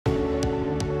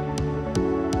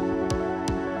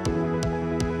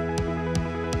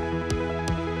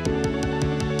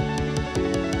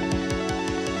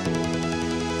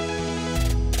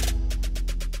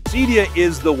CEDIA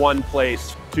is the one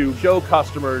place to show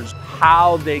customers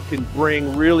how they can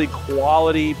bring really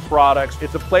quality products.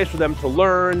 It's a place for them to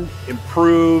learn,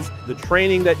 improve. The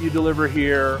training that you deliver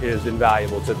here is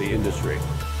invaluable to the industry.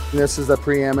 This is the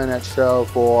preeminent show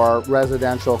for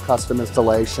residential custom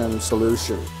installation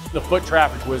solutions. The foot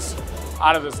traffic was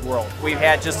out of this world. We've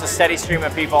had just a steady stream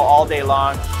of people all day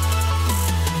long.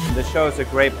 The show is a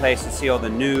great place to see all the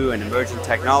new and emerging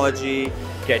technology,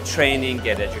 get training,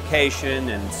 get education,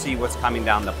 and see what's coming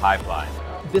down the pipeline.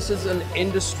 This is an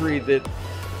industry that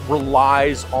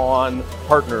relies on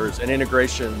partners and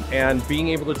integration, and being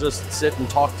able to just sit and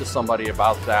talk to somebody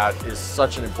about that is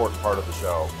such an important part of the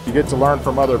show. You get to learn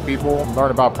from other people,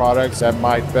 learn about products that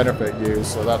might benefit you,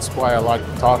 so that's why I like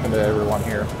talking to everyone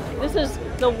here. This is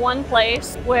the one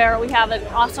place where we have an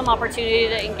awesome opportunity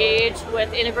to engage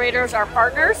with integrators, our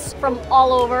partners from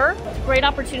all over. It's a great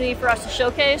opportunity for us to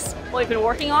showcase what we've been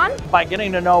working on. By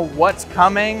getting to know what's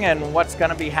coming and what's going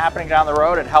to be happening down the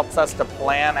road, it helps us to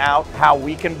plan out how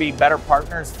we can be better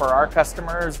partners for our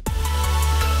customers.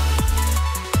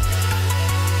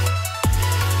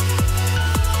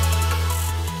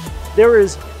 There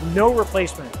is no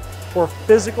replacement for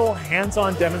physical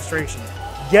hands-on demonstration.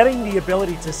 Getting the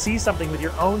ability to see something with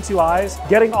your own two eyes,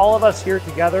 getting all of us here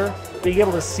together, being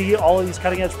able to see all of these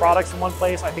cutting-edge products in one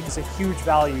place, I think is a huge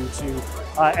value to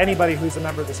anybody who's a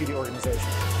member of the CEDIA organization.